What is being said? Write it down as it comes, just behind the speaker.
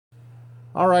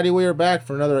Alrighty, we are back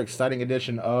for another exciting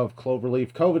edition of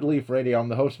Cloverleaf COVID Leaf Radio. I'm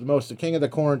the host of the most, the king of the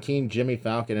quarantine, Jimmy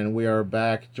Falcon, and we are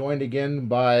back, joined again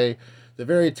by the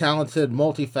very talented,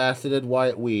 multifaceted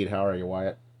Wyatt Weed. How are you,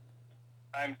 Wyatt?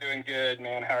 I'm doing good,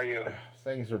 man. How are you?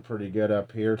 Things are pretty good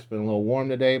up here. It's been a little warm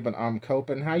today, but I'm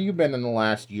coping. How you been in the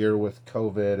last year with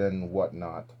COVID and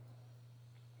whatnot?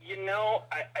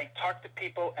 I talk to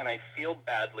people and I feel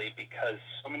badly because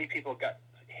so many people got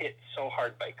hit so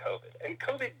hard by COVID. And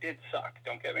COVID did suck.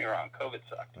 Don't get me wrong. COVID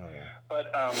sucked. Oh yeah.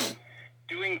 But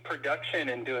doing production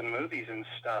and doing movies and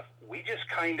stuff, we just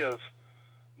kind of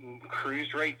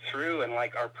cruised right through, and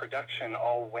like our production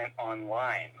all went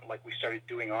online. Like we started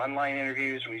doing online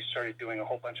interviews, and we started doing a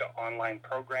whole bunch of online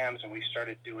programs, and we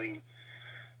started doing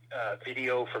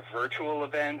video for virtual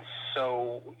events.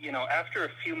 So, after a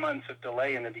few months of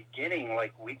delay in the beginning,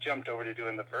 like we jumped over to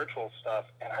doing the virtual stuff,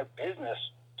 and our business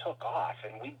took off,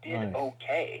 and we did Nice.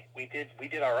 okay. We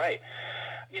did all right.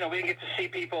 We didn't get to see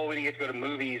people, we didn't get to go to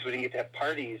movies, we didn't get to have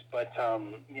parties, but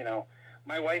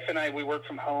my wife and I, we work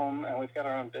from home, and we've got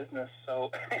our own business,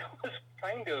 so it was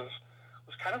kind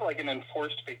of like an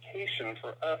enforced vacation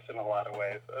for us in a lot of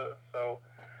ways. So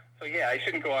yeah, I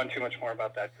shouldn't go on too much more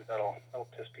about that because that'll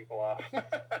piss people off.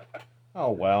 Oh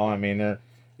well, I mean,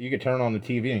 you could turn on the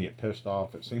TV and get pissed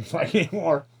off. It seems like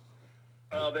anymore.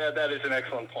 Well, that is an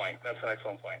excellent point. That's an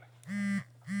excellent point.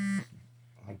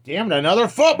 Damn it! Another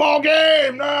football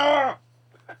game! No.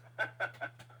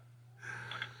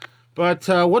 But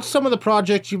what's some of the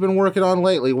projects you've been working on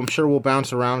lately? I'm sure we'll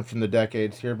bounce around from the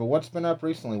decades here, but what's been up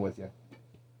recently with you?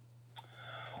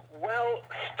 Well,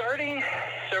 starting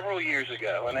several years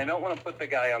ago, and I don't want to put the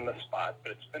guy on the spot,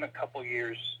 but it's been a couple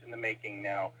years in the making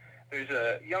now. There's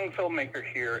a young filmmaker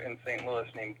here in St. Louis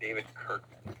named David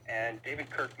Kirkman, and David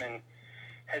Kirkman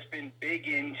has been big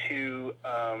into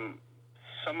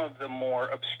some of the more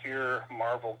obscure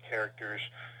Marvel characters.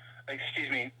 Excuse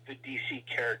me, the DC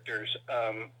characters.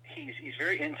 He's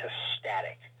very into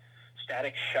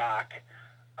Static Shock.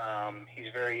 He's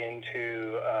very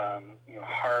into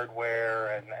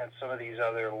hardware and some of these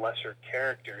other lesser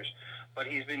characters, but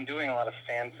he's been doing a lot of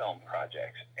fan film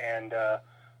projects. And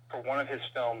for one of his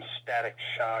films, Static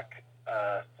Shock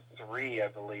 3, I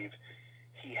believe,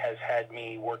 he has had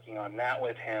me working on that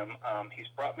with him. He's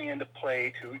brought me into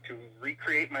play to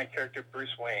recreate my character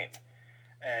Bruce Wayne.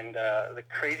 And the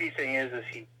crazy thing is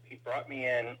he brought me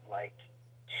in like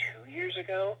 2 years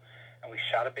ago, and we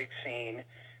shot a big scene.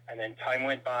 And then time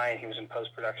went by, and he was in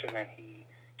post-production, and he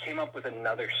came up with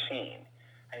another scene.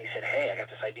 And he said, hey, I got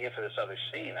this idea for this other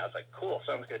scene. I was like, cool,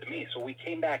 sounds good to me. So we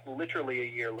came back literally a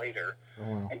year later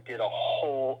and did a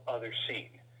whole other scene.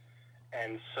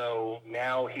 And so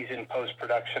now he's in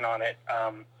post-production on it.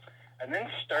 And then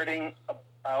starting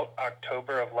about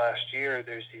October of last year,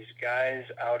 there's these guys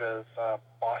out of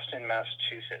Boston,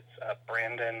 Massachusetts,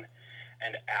 Brandon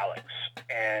and Alex,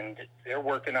 and they're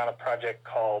working on a project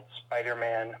called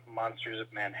Spider-Man Monsters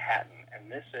of Manhattan, and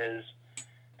this is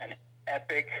an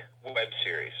epic web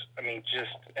series. I mean,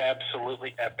 just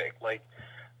absolutely epic. Like,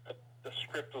 the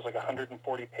script was like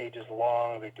 140 pages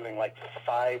long. They're doing like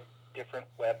 5 different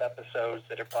web episodes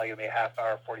that are probably going to be a half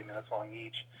hour, 40 minutes long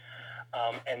each.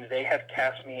 And they have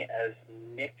cast me as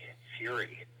Nick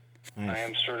Fury. Nice. I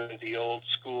am sort of the old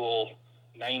school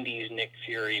 90s Nick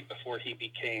Fury before he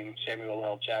became Samuel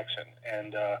L. Jackson.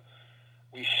 And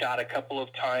we shot a couple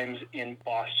of times in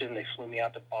Boston. They flew me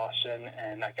out to Boston,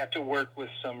 and I got to work with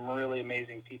some really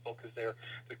amazing people because they're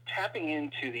tapping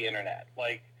into the internet.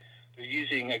 Like, they're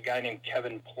using a guy named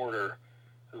Kevin Porter,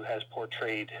 who has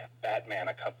portrayed Batman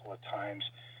a couple of times.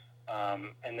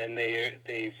 And then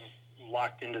they've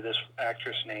locked into this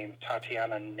actress named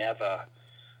Tatiana Neva,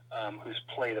 who's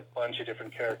played a bunch of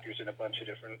different characters in a bunch of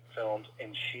different films,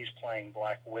 and she's playing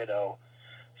Black Widow.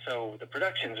 So the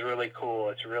production's really cool.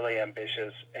 It's really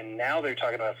ambitious. And now they're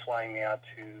talking about flying me out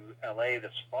to LA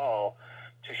this fall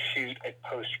to shoot a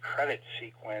post-credit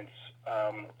sequence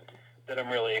that I'm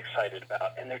really excited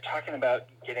about. And they're talking about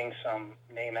getting some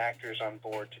name actors on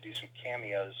board to do some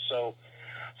cameos. So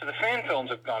the fan films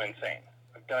have gone insane.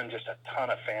 I've done just a ton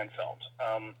of fan films.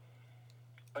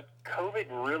 But COVID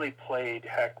really played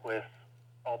heck with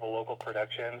all the local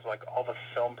productions, like all the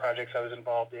film projects I was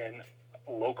involved in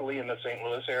locally in the St.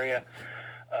 Louis area,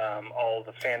 all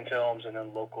the fan films and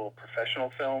then local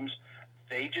professional films.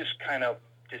 They just kind of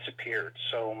disappeared.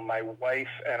 So my wife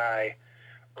and I,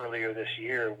 earlier this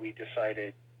year, we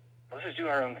decided, let's just do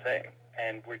our own thing.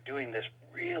 And we're doing this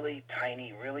really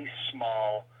tiny, really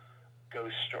small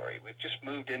ghost story. We've just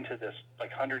moved into this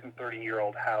like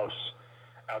 130-year-old house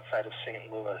outside of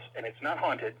St. Louis, and it's not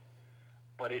haunted,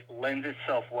 but it lends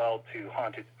itself well to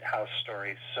haunted house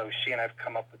stories. So she and I have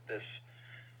come up with this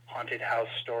haunted house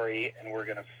story, and we're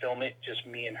going to film it, just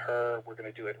me and her. We're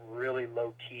going to do it really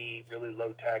low-key, really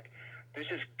low-tech. There's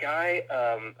this guy,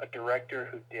 a director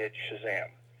who did Shazam,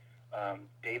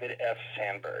 David F.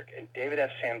 Sandberg. And David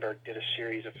F. Sandberg did a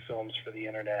series of films for the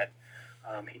internet.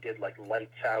 He did like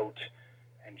Lights Out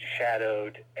and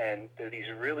Shadowed, and they're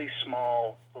these really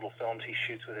small little films he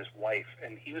shoots with his wife,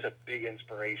 and he was a big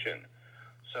inspiration.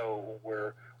 So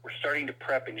we're starting to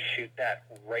prep and shoot that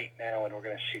right now, and we're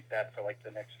going to shoot that for like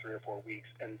the next 3 or 4 weeks,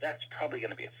 and that's probably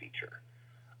going to be a feature.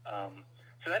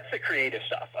 So that's the creative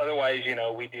stuff. Otherwise,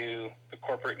 we do the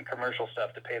corporate and commercial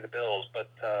stuff to pay the bills, but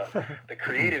the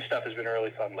creative stuff has been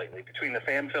really fun lately. Between the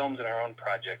fan films and our own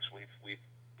projects, we've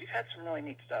had some really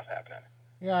neat stuff happening.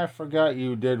 Yeah, I forgot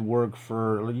you guys work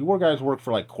for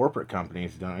like corporate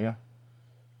companies, don't you?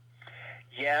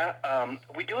 Yeah,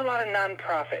 we do a lot of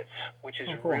nonprofits, which is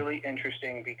cool. really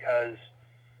interesting because,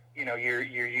 you're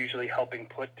usually helping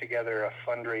put together a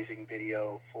fundraising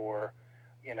video for,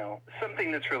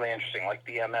 something that's really interesting, like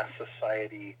the MS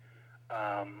Society.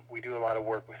 We do a lot of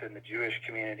work within the Jewish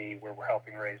community where we're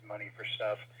helping raise money for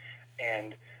stuff.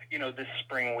 And, this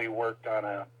spring we worked on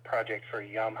a project for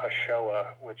Yom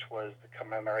HaShoah, which was the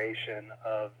commemoration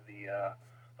of the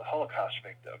Holocaust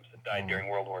victims that died during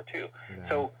World War II. Yeah.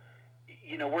 So,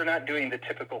 we're not doing the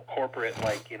typical corporate,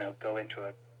 like, go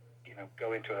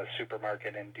into a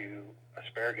supermarket and do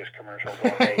asparagus commercials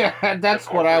all day. Yeah, that's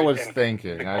what I was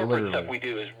thinking. The corporate stuff we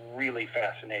do is really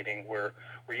fascinating. We're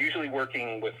usually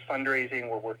working with fundraising,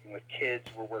 we're working with kids,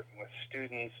 we're working with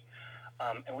students,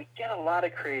 and we get a lot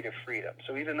of creative freedom.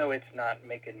 So even though it's not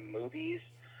making movies,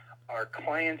 our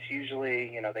clients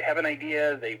usually, they have an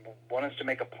idea, they want us to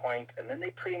make a point, and then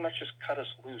they pretty much just cut us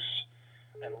loose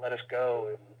and let us go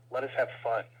and let us have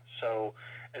fun. So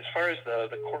as far as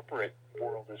the corporate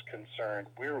world is concerned,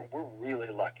 we're really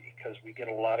lucky because we get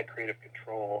a lot of creative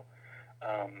control,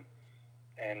 and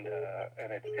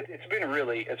it's been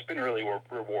really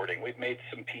rewarding. We've made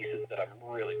some pieces that I'm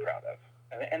really proud of,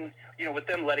 and with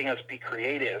them letting us be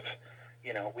creative,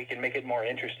 we can make it more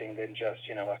interesting than just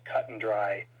a cut and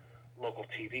dry local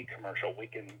TV commercial. We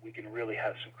can really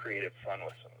have some creative fun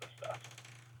with some of the stuff.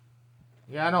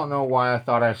 Yeah, I don't know why I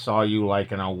thought I saw you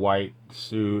like in a white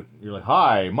suit. You're like,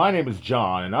 "Hi, my name is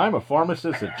John, and I'm a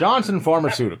pharmacist at Johnson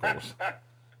Pharmaceuticals."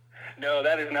 No,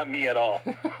 that is not me at all.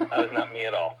 That is not me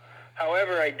at all.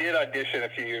 However, I did audition a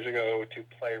few years ago to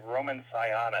play Roman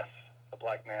Sionis, the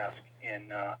Black Mask,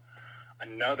 in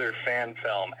another fan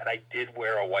film, and I did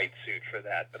wear a white suit for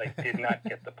that, but I did not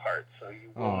get the part, so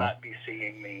you will not be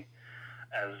seeing me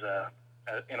as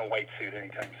in a white suit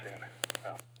anytime soon.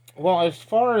 So. Well, as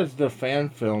far as the fan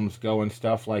films go and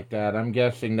stuff like that, I'm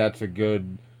guessing that's a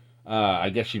good... I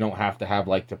guess you don't have to have,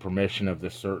 like, the permission of the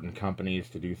certain companies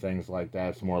to do things like that.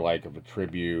 It's more like of a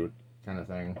tribute kind of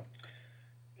thing.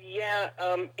 Yeah,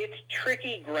 it's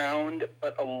tricky ground,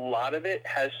 but a lot of it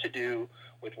has to do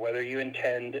with whether you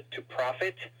intend to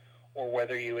profit or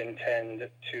whether you intend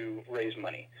to raise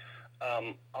money.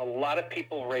 A lot of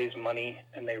people raise money,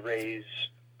 and they raise...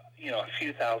 a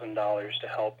few $1,000s to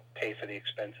help pay for the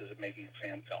expenses of making a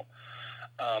fan film.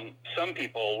 Some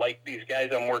people, like these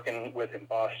guys I'm working with in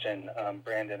Boston,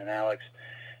 Brandon and Alex,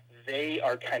 they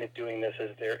are kind of doing this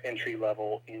as their entry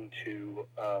level into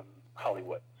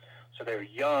Hollywood. So they're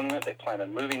young, they plan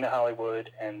on moving to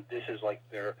Hollywood, and this is like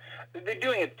they're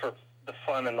doing it for the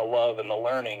fun and the love and the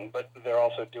learning, but they're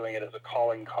also doing it as a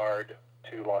calling card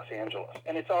to Los Angeles.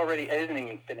 And it isn't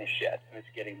even finished yet, and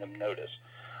it's getting them noticed.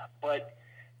 But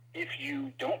if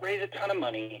you don't raise a ton of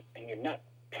money and you're not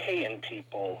paying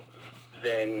people,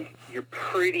 then you're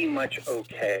pretty much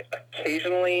okay.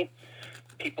 Occasionally,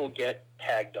 people get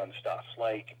tagged on stuff.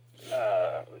 Like,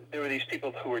 there were these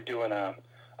people who were doing a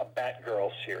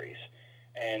Batgirl series,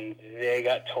 and they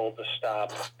got told to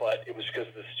stop, but it was because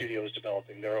the studio was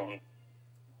developing their own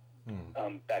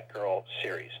Batgirl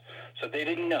series. So they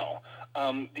didn't know.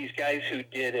 These guys who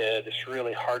did this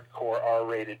really hardcore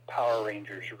R-rated Power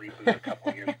Rangers reboot a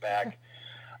couple years back,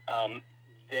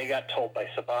 they got told by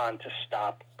Saban to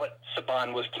stop, but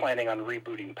Saban was planning on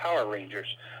rebooting Power Rangers.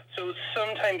 So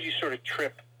sometimes you sort of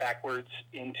trip backwards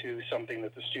into something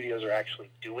that the studios are actually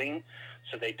doing,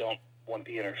 so they don't want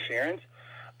the interference.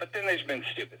 But then there's been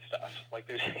stupid stuff. Like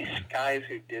there's these guys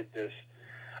who did this.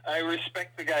 I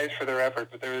respect the guys for their effort,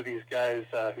 but there were these guys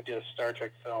who did a Star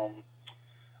Trek film,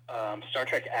 Star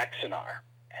Trek Axanar.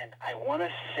 And I want to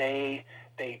say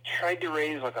they tried to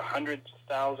raise like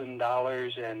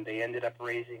 $100,000, and they ended up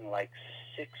raising like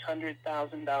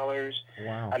 $600,000.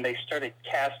 Wow. And they started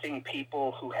casting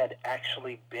people who had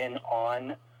actually been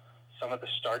on some of the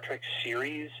Star Trek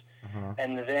series. Uh-huh.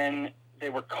 And then they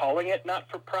were calling it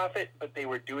not-for-profit, but they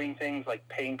were doing things like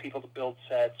paying people to build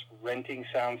sets, renting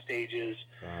sound stages,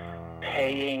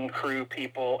 paying crew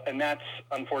people, and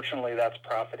unfortunately that's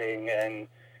profiting, and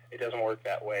it doesn't work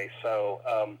that way.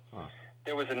 So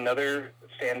there was another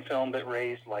fan film that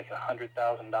raised like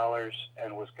 $100,000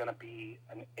 and was going to be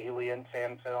an Alien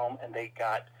fan film, and they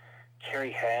got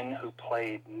Carrie Henn, who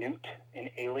played Newt in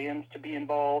Aliens, to be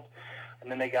involved. And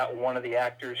then they got one of the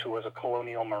actors who was a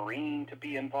colonial marine to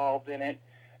be involved in it.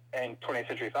 And 20th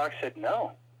Century Fox said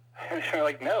no. And they're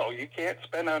like, no, you can't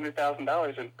spend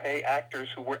 $100,000 and pay actors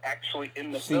who were actually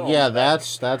in the film. Yeah,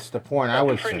 that's the point I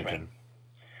was thinking.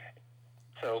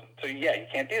 So yeah, you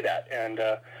can't do that. And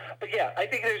but yeah, I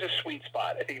think there's a sweet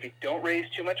spot. I think if you don't raise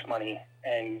too much money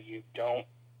and you don't,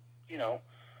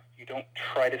 you don't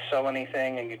try to sell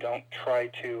anything and you don't try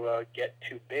to get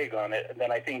too big on it,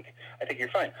 then I think you're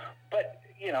fine. But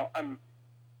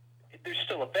there's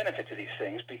still a benefit to these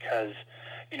things because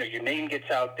your name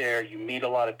gets out there, you meet a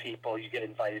lot of people, you get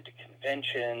invited to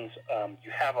conventions,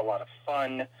 you have a lot of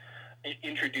fun. It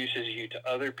introduces you to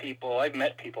other people. I've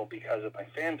met people because of my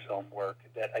fan film work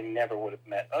that I never would have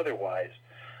met otherwise.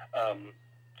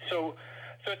 So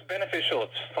it's beneficial.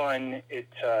 It's fun.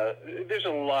 There's a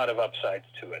lot of upsides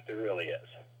to it. There really is.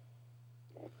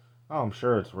 Oh, I'm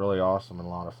sure it's really awesome and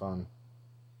a lot of fun.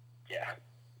 Yeah.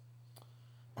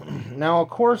 Now, of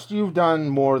course, you've done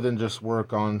more than just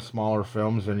work on smaller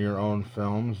films and your own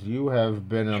films. You have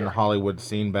been on the Hollywood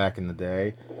scene back in the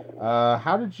day.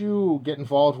 How did you get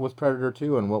involved with Predator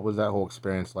 2, and what was that whole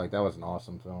experience like? That was an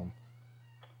awesome film.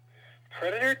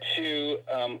 Predator 2,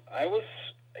 I was,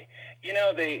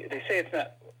 they say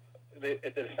that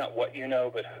it's not what you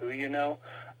know, but who you know.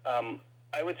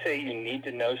 I would say you need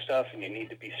to know stuff, and you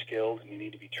need to be skilled, and you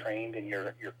need to be trained in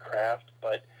your craft,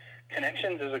 but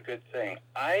connections is a good thing.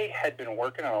 I had been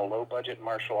working on a low-budget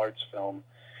martial arts film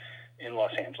in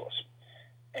Los Angeles,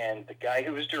 and the guy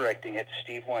who was directing it,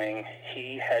 Steve Wang,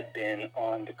 he had been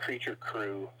on the Creature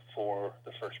crew for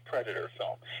the first Predator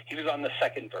film. He was on the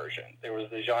second version. There was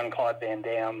the Jean-Claude Van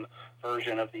Damme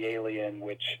version of the Alien,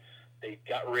 which they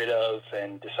got rid of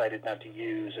and decided not to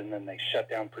use, and then they shut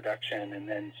down production, and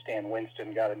then Stan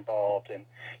Winston got involved, and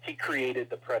he created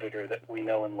the Predator that we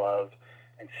know and love,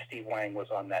 and Steve Wang was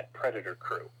on that Predator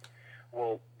crew.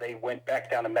 Well, they went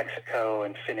back down to Mexico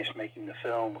and finished making the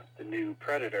film with the new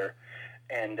Predator,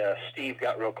 and Steve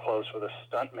got real close with a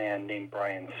stuntman named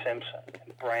Brian Simpson.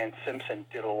 And Brian Simpson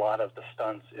did a lot of the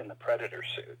stunts in the Predator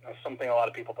suit. Now, something a lot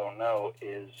of people don't know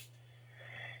is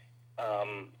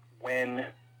when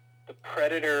the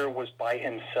Predator was by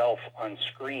himself on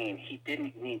screen, he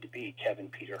didn't need to be Kevin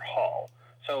Peter Hall.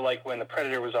 So, like, when the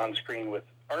Predator was on screen with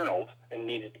Arnold and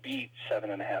needed to be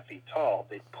 7.5 feet tall,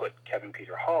 they'd put Kevin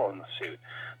Peter Hall in the suit.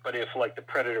 But if, like, the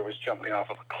Predator was jumping off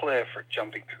of a cliff or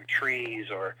jumping through trees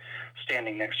or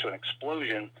standing next to an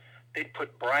explosion, they'd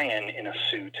put Brian in a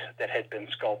suit that had been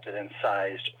sculpted and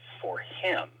sized for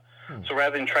him. So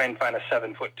rather than try and find a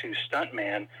 7'2"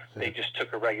 stuntman, they just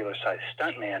took a regular size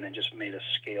stuntman and just made a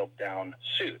scaled down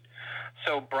suit.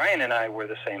 So Brian and I were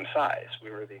the same size.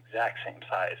 We were the exact same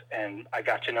size. And I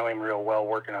got to know him real well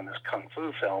working on this Kung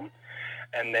Fu film.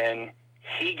 And then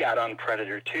he got on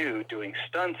Predator 2 doing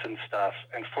stunts and stuff.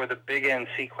 And for the big end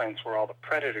sequence where all the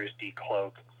Predators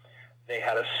decloak, they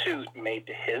had a suit made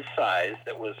to his size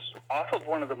that was off of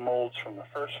one of the molds from the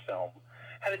first film,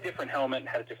 had a different helmet and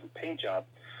had a different paint job.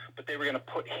 But they were going to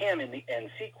put him in the end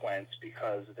sequence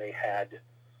because they had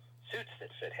suits that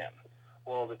fit him.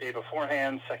 Well, the day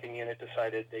beforehand, second unit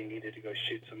decided they needed to go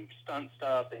shoot some stunt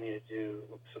stuff. They needed to do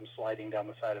some sliding down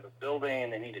the side of a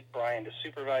building. They needed Brian to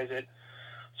supervise it.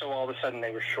 So all of a sudden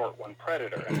they were short one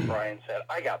Predator. And Brian said,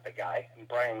 I got the guy. And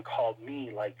Brian called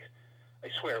me like, I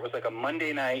swear, it was like a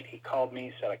Monday night. He called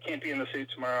me, said, I can't be in the suit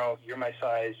tomorrow. You're my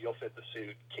size. You'll fit the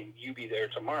suit. Can you be there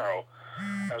tomorrow?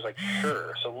 I was like,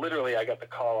 sure. So literally I got the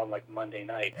call on like Monday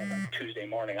night, and then Tuesday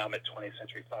morning I'm at 20th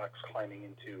Century Fox climbing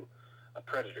into a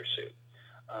Predator suit.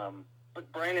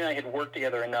 But Brian and I had worked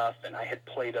together enough, and I had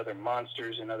played other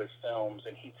monsters in other films,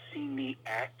 and he'd seen me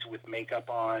act with makeup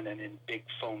on and in big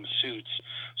foam suits,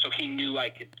 so he knew I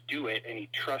could do it, and he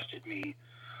trusted me.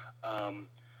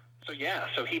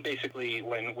 So he basically,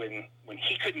 when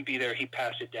he couldn't be there, he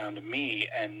passed it down to me,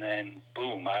 and then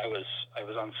boom, I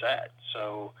was on set.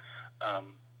 So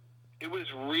it was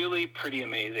really pretty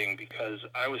amazing because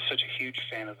I was such a huge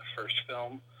fan of the first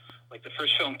film. Like, the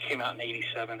first film came out in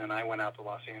 87, and I went out to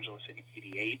Los Angeles in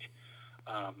 88.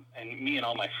 And me and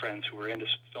all my friends who were into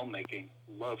filmmaking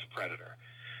loved Predator.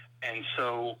 And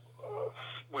so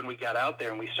when we got out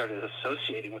there and we started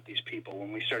associating with these people,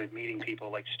 when we started meeting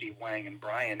people like Steve Wang and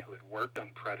Brian who had worked on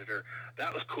Predator,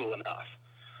 that was cool enough.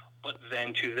 but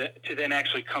then to then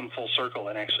actually come full circle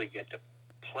and actually get to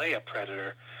play a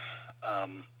Predator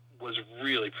was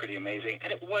really pretty amazing.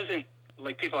 And it wasn't,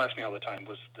 like, people ask me all the time,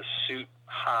 was the suit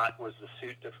hot? Was the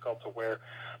suit difficult to wear?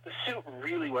 The suit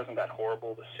really wasn't that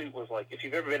horrible. The suit was like, if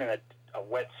you've ever been in a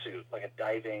wetsuit, like a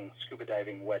scuba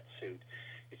diving wetsuit,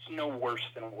 it's no worse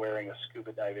than wearing a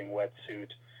scuba diving wetsuit.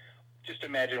 Just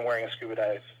imagine wearing a scuba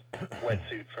dive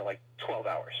wetsuit for like 12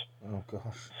 hours. Oh,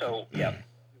 gosh. So, yeah,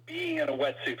 being in a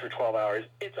wetsuit for 12 hours,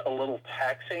 it's a little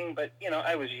taxing, but,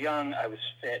 I was young, I was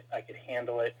fit, I could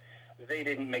handle it. They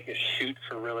didn't make us shoot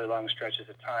for really long stretches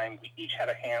of time. We each had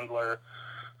a handler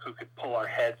who could pull our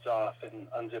heads off and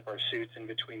unzip our suits in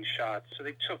between shots, so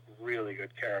they took really good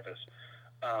care of us.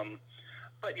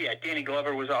 But yeah, Danny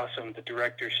Glover was awesome. The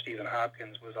director, Stephen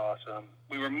Hopkins, was awesome.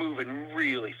 We were moving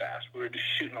really fast. We were just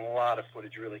shooting a lot of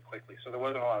footage really quickly, so there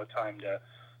wasn't a lot of time to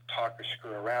talk or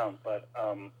screw around. But,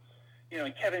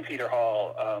 Kevin Peter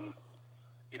Hall,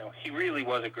 he really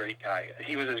was a great guy.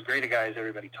 He was as great a guy as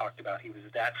everybody talked about. He was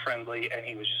that friendly, and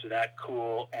he was just that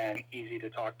cool and easy to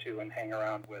talk to and hang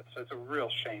around with. So it's a real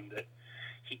shame that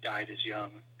he died as young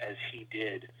as he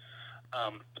did.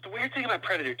 But the weird thing about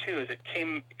Predator 2 is it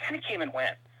kind of came and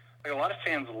went. Like, a lot of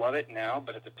fans love it now,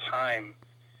 but at the time,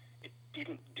 it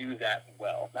didn't do that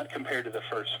well, not compared to the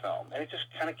first film. And it just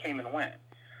kind of came and went.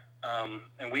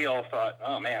 And we all thought,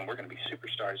 oh, man, we're going to be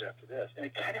superstars after this. And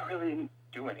it kind of really didn't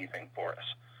do anything for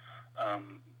us.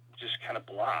 Just kind of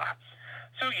blah.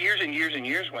 So years and years and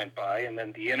years went by, and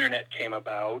then the internet came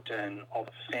about, and all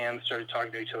the fans started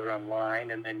talking to each other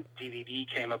online, and then DVD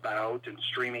came about, and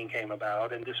streaming came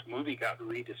about, and this movie got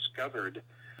rediscovered,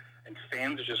 and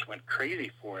fans just went crazy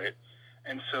for it.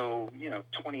 And so,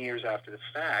 20 years after the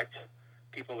fact,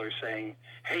 people are saying,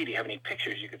 hey, do you have any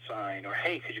pictures you could sign? Or,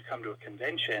 hey, could you come to a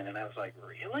convention? And I was like,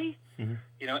 really? Mm-hmm.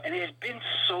 And it had been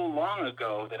so long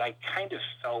ago that I kind of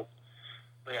felt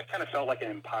like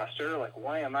an imposter. Like,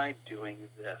 why am I doing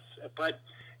this? But,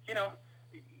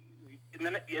 and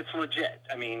then it's legit.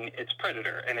 I mean, it's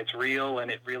Predator, and it's real, and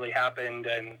it really happened,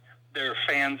 and there are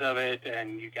fans of it,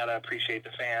 and you got to appreciate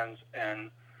the fans.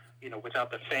 And,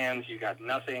 without the fans, you got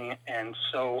nothing. And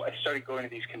so I started going to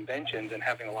these conventions and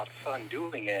having a lot of fun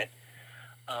doing it.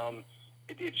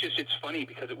 It's funny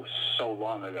because it was so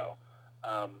long ago.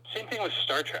 Same thing with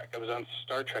Star Trek. I was on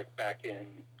Star Trek back in,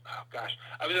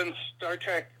 I was on Star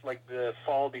Trek like the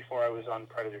fall before I was on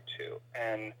Predator 2.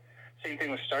 And same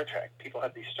thing with Star Trek. People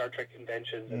have these Star Trek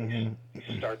conventions and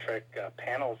these Star Trek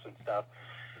panels and stuff,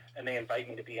 and they invite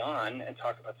me to be on and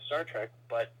talk about Star Trek.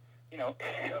 But,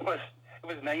 it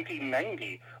was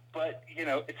 1990, but,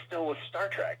 it still was Star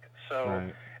Trek. So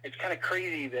right. It's kind of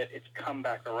crazy that it's come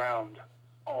back around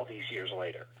all these years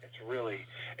later. It's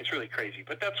really crazy.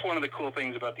 But that's one of the cool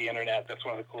things about the internet. That's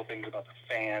one of the cool things about the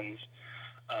fans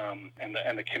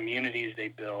and the communities they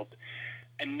build.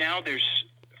 And now there's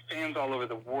fans all over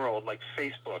the world, like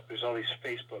Facebook. There's all these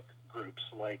Facebook groups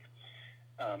like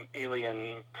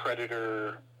Alien,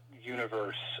 Predator,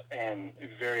 Universe, and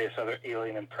various other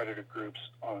Alien and Predator groups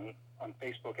on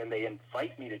Facebook, and they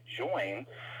invite me to join.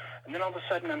 And then all of a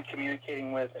sudden I'm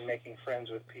communicating with and making friends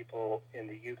with people in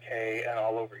the UK and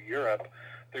all over Europe.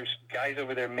 There's guys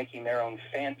over there making their own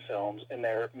fan films, and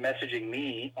they're messaging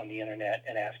me on the internet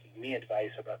and asking me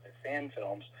advice about their fan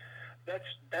films. That's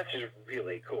just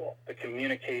really cool. The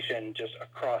communication just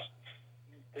across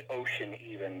the ocean,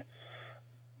 even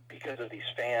because of these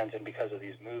fans and because of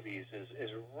these movies, is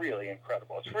really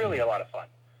incredible. It's really a lot of fun.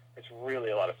 It's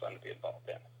really a lot of fun to be involved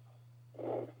in.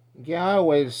 Yeah, I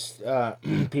always,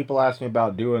 people ask me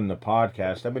about doing the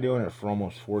podcast. I've been doing it for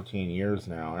almost 14 years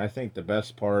now. And I think the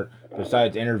best part,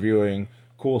 besides interviewing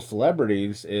cool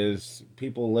celebrities, is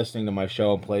people listening to my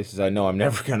show in places I know I'm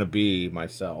never going to be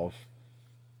myself.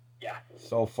 Yeah.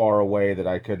 So far away that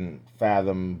I couldn't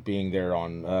fathom being there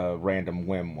on a random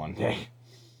whim one day.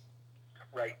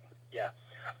 Right, yeah.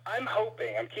 I'm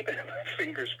keeping my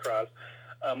fingers crossed.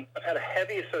 I've had a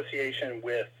heavy association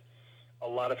with a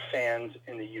lot of fans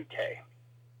in the UK,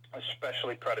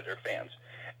 especially Predator fans.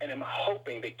 And I'm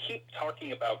hoping they keep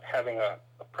talking about having a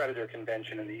Predator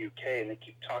convention in the UK, and they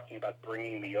keep talking about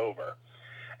bringing me over.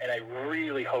 And I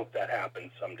really hope that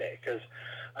happens someday, because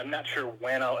I'm not sure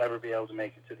when I'll ever be able to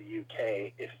make it to the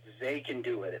UK. If they can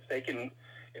do it, if they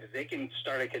can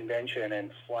start a convention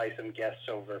and fly some guests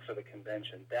over for the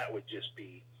convention, that would just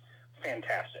be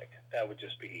fantastic. That would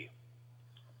just be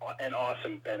an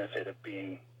awesome benefit of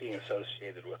being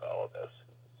associated with all of this.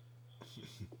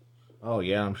 Oh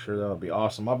yeah, I'm sure that would be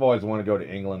awesome. I've always wanted to go to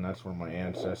England. That's where my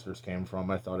ancestors came from.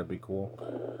 I thought it'd be cool.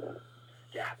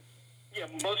 Yeah,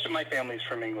 most of my family's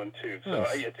from England too, so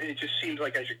it just seems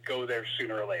like I should go there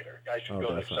sooner or later. I should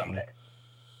go there someday.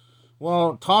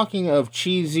 Well, talking of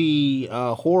cheesy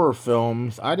horror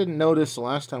films, I didn't notice the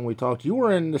last time we talked. You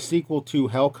were in the sequel to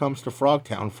Hell Comes to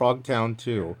Frogtown, Frogtown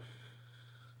 2.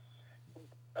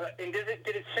 And did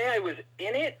it say I was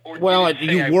in it, or did Well, it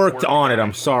say you I worked worked on it. on I'm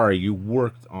it? sorry, you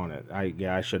worked on it.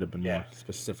 I should have been Yeah. more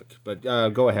specific. But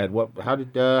go ahead. How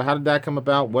did that come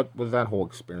about? What was that whole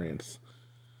experience?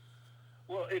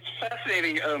 Well, it's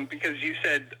fascinating because you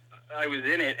said I was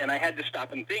in it, and I had to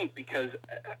stop and think because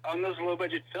on those low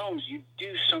budget films, you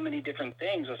do so many different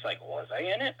things. It's like, was I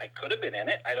in it? I could have been in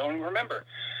it. I don't remember.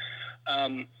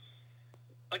 Um,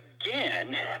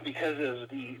 Again, because of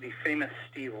the famous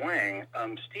Steve Wang,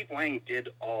 Steve Wang did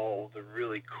all the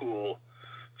really cool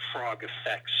frog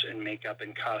effects and makeup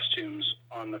and costumes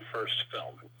on the first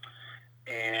film.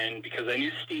 And because I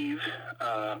knew Steve,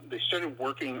 they started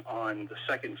working on the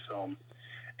second film,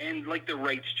 and like the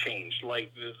rights changed.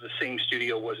 Like the same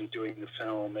studio wasn't doing the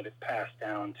film, and it passed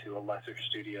down to a lesser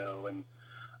studio, and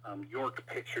York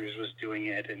Pictures was doing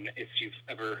it. And if you've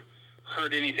ever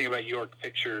heard anything about York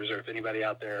Pictures, or if anybody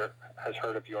out there has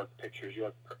heard of York Pictures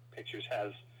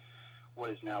has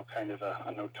what is now kind of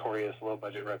a notorious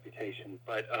low-budget reputation.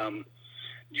 But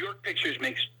York Pictures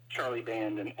makes Charlie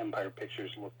Band and Empire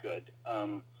Pictures look good.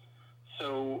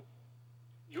 So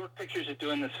York Pictures is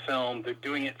doing this film. They're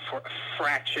doing it for a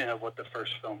fraction of what the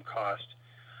first film cost.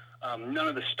 None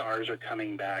of the stars are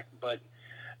coming back, but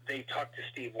they talk to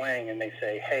Steve Wang and they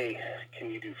say, hey,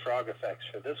 can you do frog effects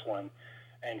for this one?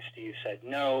 And Steve said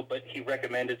no, but he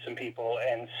recommended some people,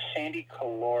 and Sandy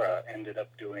Colora ended up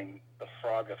doing the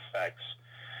frog effects.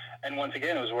 And once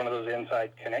again, it was one of those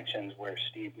inside connections where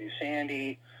Steve knew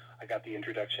Sandy. I got the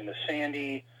introduction to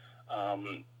Sandy.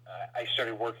 I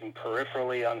started working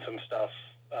peripherally on some stuff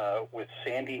with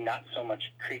Sandy, not so much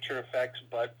creature effects,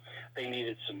 but they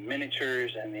needed some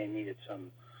miniatures and they needed some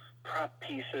prop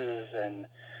pieces. And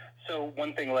so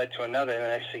one thing led to another, and the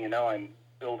next thing you know, I'm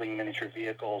building miniature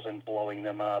vehicles and blowing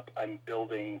them up. I'm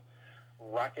building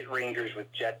rocket rangers with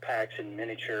jetpacks and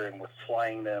miniature, and we're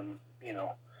flying them,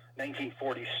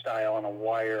 1940s style on a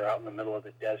wire out in the middle of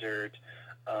the desert.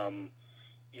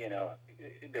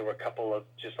 There were a couple of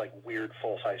just like weird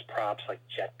full-size props like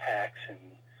jetpacks and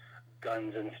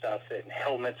guns and stuff and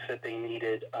helmets that they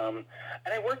needed. And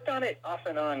I worked on it off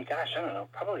and on, gosh, I don't know,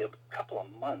 probably a couple of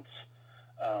months.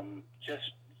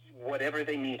 Just whatever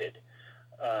they needed.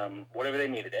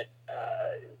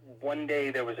 One day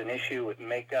there was an issue with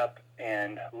makeup,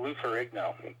 and Lou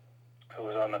Ferrigno, who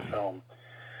was on the film,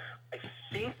 I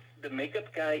think the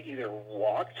makeup guy either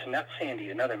walked, not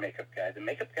Sandy, another makeup guy. The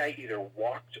makeup guy either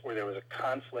walked or there was a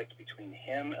conflict between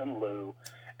him and Lou.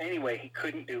 Anyway, he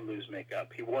couldn't do Lou's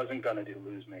makeup. He wasn't going to do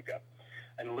Lou's makeup.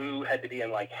 And Lou had to be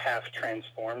in like half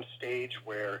transformed stage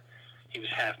where he was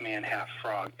half man, half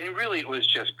frog. And really it was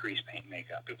just grease paint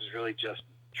makeup. It was really just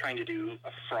trying to do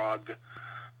a frog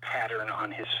pattern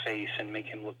on his face and make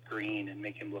him look green and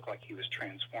make him look like he was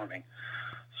transforming.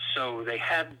 So they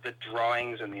had the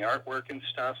drawings and the artwork and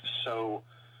stuff, so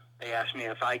they asked me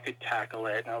if I could tackle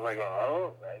it, and I was like,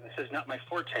 oh, this is not my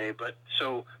forte. But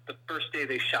so the first day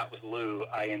they shot with Lou,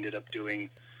 I ended up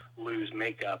doing Lou's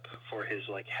makeup for his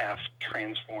like half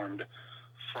transformed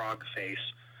frog face.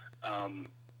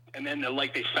 And then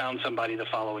they found somebody the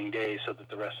following day, so that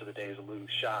the rest of the days Lou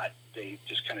shot, they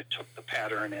just kind of took the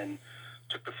pattern and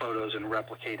took the photos and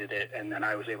replicated it, and then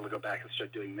I was able to go back and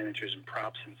start doing miniatures and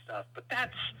props and stuff. But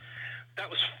that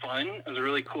was fun. It was a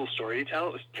really cool story to tell.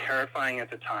 It was terrifying at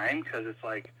the time because it's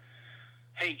like,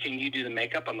 hey, can you do the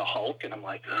makeup on the Hulk? And I'm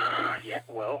like, yeah,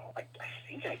 well, I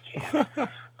think I can.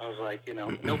 I was like,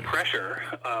 no pressure.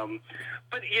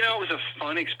 But, it was a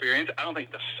fun experience. I don't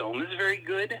think the film is very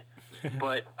good,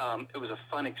 but it was a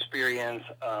fun experience,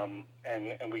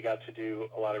 and we got to do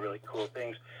a lot of really cool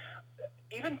things.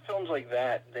 Even films like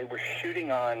that, they were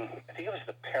shooting on, I think it was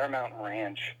the Paramount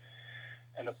Ranch,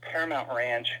 and the Paramount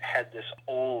Ranch had this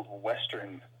old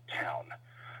Western town.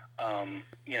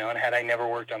 And had I never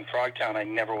worked on Frogtown, I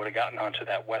never would have gotten onto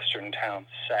that Western town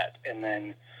set. And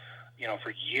then,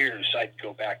 for years, I'd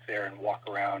go back there and walk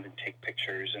around and take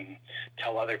pictures and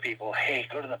tell other people, hey,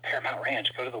 go to the Paramount Ranch,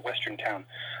 go to the Western town.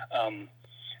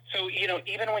 So,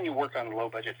 even when you work on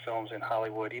low-budget films in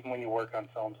Hollywood, even when you work on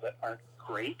films that aren't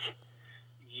great,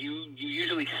 you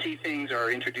usually see things or are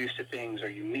introduced to things or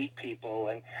you meet people.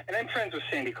 And I'm friends with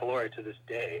Sandy Colora to this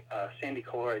day. Sandy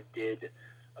Colora did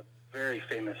a very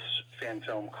famous fan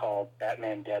film called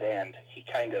Batman Dead End. He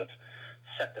kind of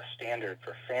set the standard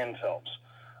for fan films.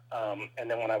 And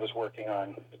then when I was working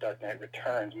on The Dark Knight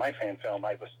Returns, my fan film,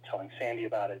 I was telling Sandy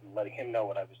about it and letting him know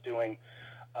what I was doing.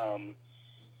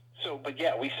 So, but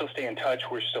yeah, we still stay in touch.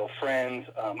 We're still friends.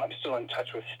 I'm still in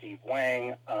touch with Steve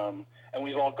Wang, and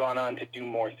we've all gone on to do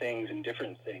more things and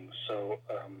different things. So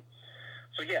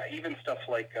yeah, even stuff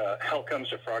like Hell Comes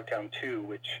to Frogtown 2,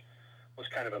 which was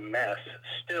kind of a mess,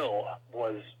 still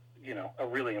was, a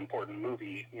really important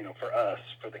movie, for us,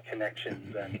 for the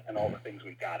connections and all the things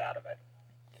we got out of it.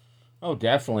 Oh,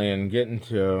 definitely, and getting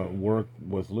to work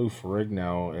with Lou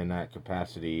Ferrigno in that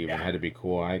capacity even had to be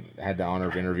cool. I had the honor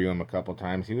of interviewing him a couple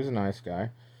times. He was a nice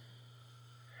guy.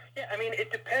 Yeah, I mean,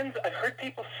 it depends. I've heard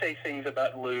people say things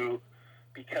about Lou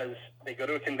because they go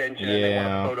to a convention and they want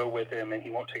a photo with him, and he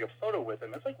won't take a photo with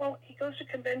them. It's like, well, he goes to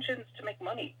conventions to make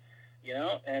money,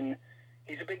 and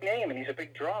he's a big name and he's a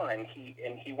big draw, and he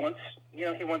wants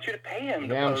he wants you to pay him.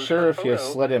 Yeah, I'm sure if you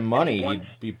slid him money, he'd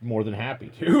be more than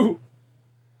happy to.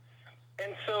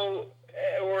 And so,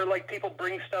 or like people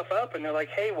bring stuff up and they're like,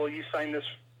 hey, will you sign this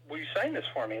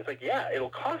for me? It's like, yeah, it'll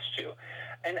cost you.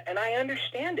 And I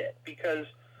understand it because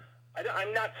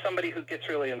I'm not somebody who gets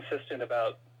really insistent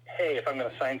about, hey, if I'm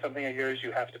going to sign something of yours,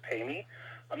 you have to pay me.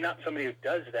 I'm not somebody who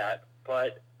does that.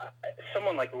 But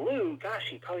someone like Lou, gosh,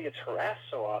 he probably gets harassed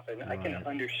so often. Right. I can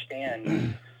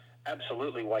understand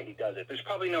absolutely why he does it. There's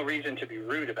probably no reason to be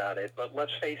rude about it, but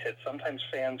let's face it, sometimes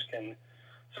fans can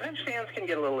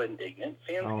get a little indignant.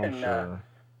 Fans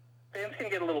can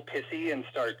get a little pissy and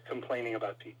start complaining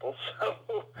about people.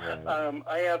 So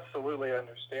I absolutely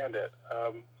understand it.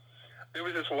 There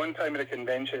was this one time at a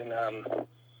convention,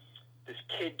 this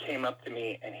kid came up to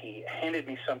me and he handed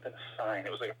me something to sign.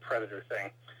 It was like a Predator thing.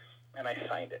 And I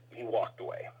signed it. He walked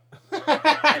away.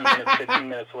 10 minutes, 15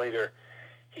 minutes later,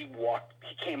 he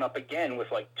came up again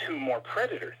with like 2 more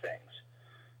Predator things.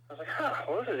 I was like,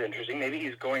 well, this is interesting. Maybe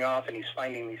he's going off and he's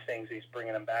finding these things and he's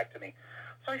bringing them back to me.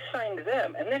 So I signed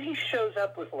them. And then he shows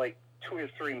up with like 2 or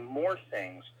 3 more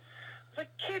things. I was like,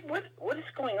 kid, what is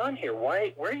going on here?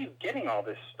 Where are you getting all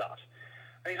this stuff?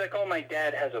 And he's like, oh, my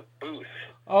dad has a booth.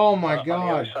 Oh, my God. On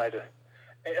the other side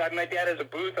my dad has a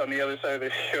booth on the other side of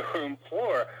the showroom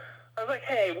floor. I was like,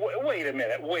 hey, wait a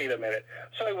minute.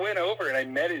 So I went over and I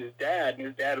met his dad, and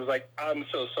his dad was like, I'm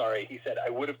so sorry. He said, I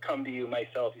would have come to you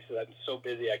myself. He said, I'm so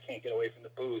busy, I can't get away from the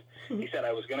booth. He said,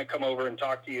 I was going to come over and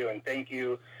talk to you and thank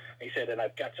you. He said, and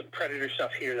I've got some Predator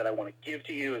stuff here that I want to give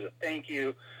to you as a thank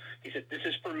you. He said, this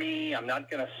is for me. I'm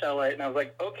not going to sell it. And I was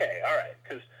like, okay, all right.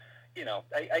 Because,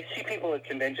 I see people at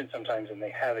conventions sometimes and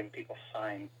they're having people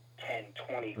sign 10,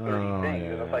 20, 30 things.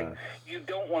 Yeah. And it's like, you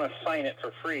don't want to sign it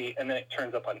for free and then it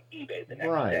turns up on eBay the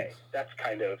next day. That's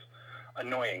kind of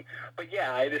annoying. But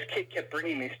yeah, this kid kept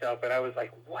bringing me stuff and I was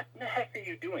like, what in the heck are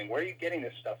you doing? Where are you getting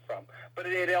this stuff from? But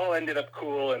it all ended up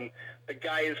cool, and the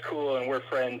guy is cool and we're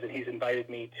friends, and he's invited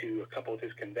me to a couple of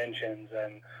his conventions,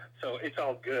 and so it's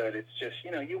all good. It's just,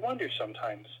 you wonder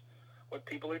sometimes what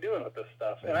people are doing with this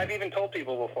stuff. And I've even told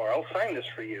people before, I'll sign this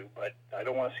for you, but I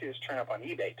don't want to see this turn up on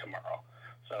eBay tomorrow.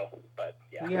 So, but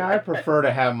yeah. Yeah, I prefer to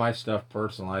have my stuff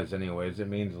personalized anyways. It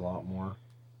means a lot more.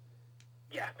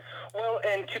 Yeah. Well,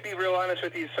 and to be real honest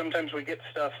with you, sometimes we get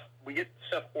stuff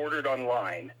ordered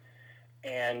online,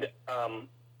 and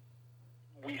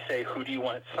we say, who do you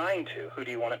want it signed to? Who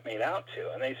do you want it made out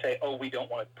to? And they say, oh, we don't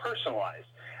want it personalized.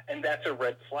 And that's a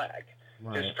red flag.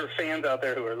 Right. Just for fans out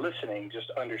there who are listening, just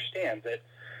understand that,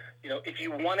 if you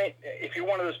want it, if you're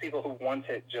one of those people who wants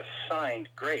it just signed,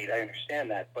 great, I understand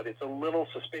that. But it's a little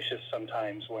suspicious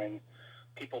sometimes when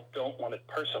people don't want it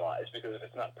personalized, because if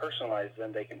it's not personalized,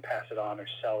 then they can pass it on or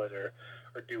sell it or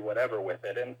do whatever with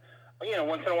it. And,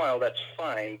 once in a while, that's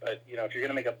fine. But, if you're going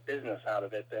to make a business out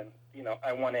of it, then,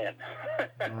 I want in.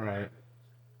 Right.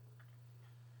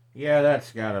 Yeah,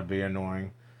 that's got to be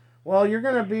annoying. Well, you're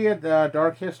going to be at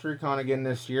Dark History Con again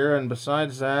this year, and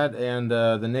besides that and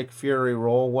the Nick Fury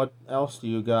role, what else do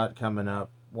you got coming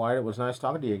up? Wyatt, it was nice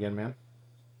talking to you again, man.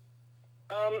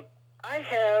 I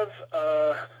have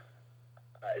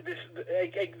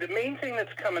the main thing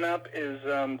that's coming up is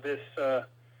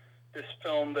this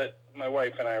film that my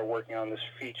wife and I are working on, this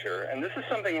feature, and this is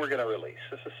something we're going to release.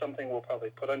 This is something we'll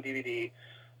probably put on DVD.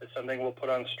 It's something we'll put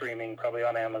on streaming, probably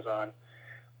on Amazon.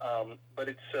 But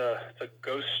it's a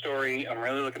ghost story. I'm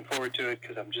really looking forward to it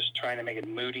because I'm just trying to make it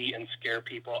moody and scare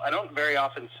people. I don't very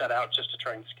often set out just to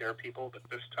try and scare people, but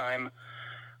this time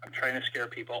I'm trying to scare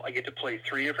people. I get to play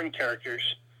 3 different characters,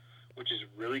 which is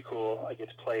really cool. I get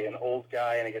to play an old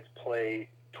guy and I get to play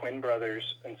twin brothers,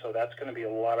 and so that's going to be a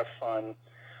lot of fun.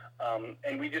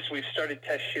 And we've started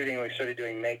test shooting. We started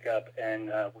doing makeup, and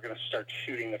we're going to start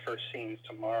shooting the first scenes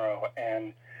tomorrow.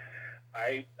 And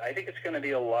I think it's going to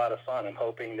be a lot of fun. I'm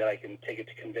hoping that I can take it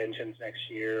to conventions next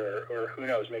year, or who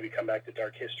knows, maybe come back to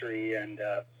Dark History and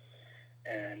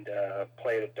and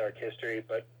played at Dark History.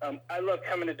 But I love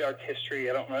coming to Dark History.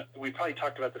 I don't know. We probably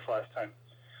talked about this last time.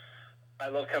 I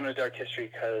love coming to Dark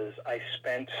History because I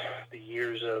spent the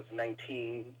years of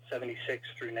 1976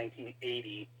 through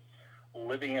 1980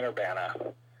 living in Urbana.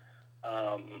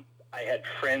 I had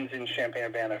friends in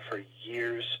Champaign-Urbana for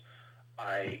years.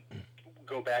 I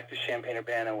go back to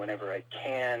Champaign-Urbana whenever I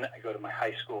can. I go to my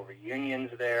high school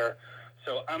reunions there.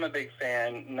 So I'm a big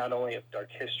fan not only of Dark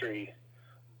History,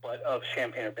 but of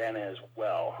Champaign-Urbana as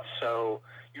well. So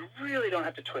you really don't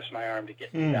have to twist my arm to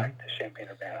get me back to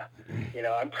Champaign-Urbana. You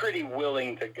know, I'm pretty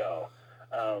willing to go.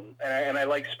 And I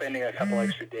like spending a couple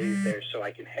extra days there so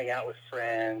I can hang out with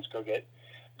friends, go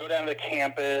down to the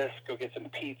campus, go get some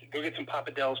pizza, go get some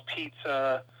Papa Del's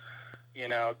pizza, you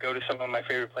know, go to some of my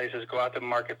favorite places, go out to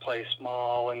Marketplace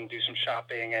Mall and do some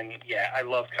shopping. And yeah, I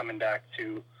love coming back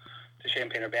to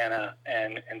Champaign-Urbana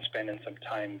and spending some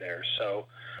time there. So,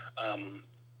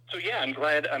 so yeah, I'm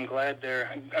glad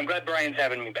Brian's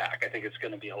having me back. I think it's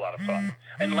going to be a lot of fun.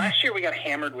 And last year we got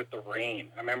hammered with the rain.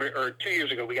 I remember, or 2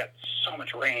 years ago we got so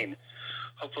much rain.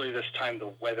 Hopefully this time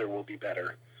the weather will be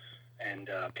better and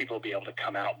people will be able to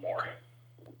come out more.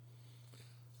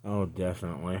 Oh,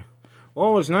 definitely. Well,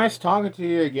 it was nice talking to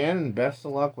you again, and best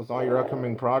of luck with all your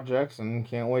upcoming projects, and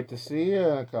can't wait to see you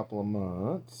in a couple of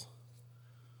months.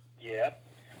 Yeah.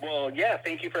 Well, yeah,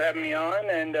 thank you for having me on,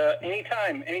 and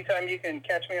anytime you can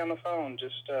catch me on the phone,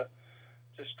 just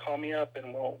call me up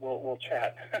and we'll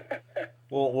chat.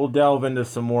 We'll delve into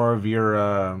some more of your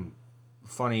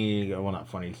funny, well, not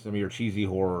funny, some of your cheesy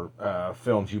horror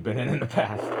films you've been in the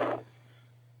past.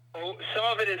 Oh, some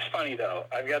of it is funny though.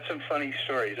 I've got some funny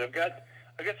stories. I've got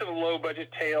some low budget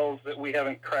tales that we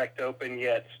haven't cracked open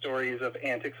yet. Stories of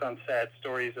antics on set,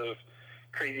 stories of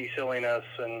crazy silliness,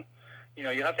 and you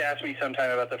know, you'll have to ask me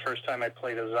sometime about the first time I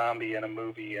played a zombie in a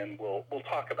movie, and we'll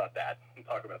talk about that.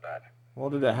 Well,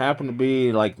 did it happen to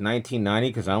be like 1990?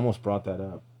 Because I almost brought that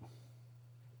up.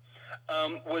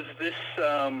 Was this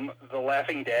The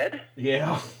Laughing Dead?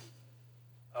 Yeah.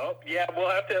 Oh yeah, we'll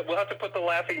have to put The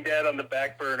Laughing Dead on the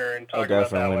back burner and talk about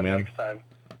that one next time.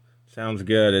 Sounds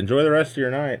good. Enjoy the rest of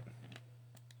your night.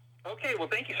 Okay, well,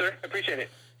 thank you, sir. I appreciate it.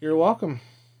 You're welcome.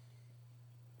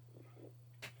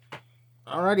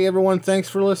 Alrighty, everyone. Thanks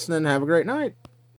for listening. Have a great night.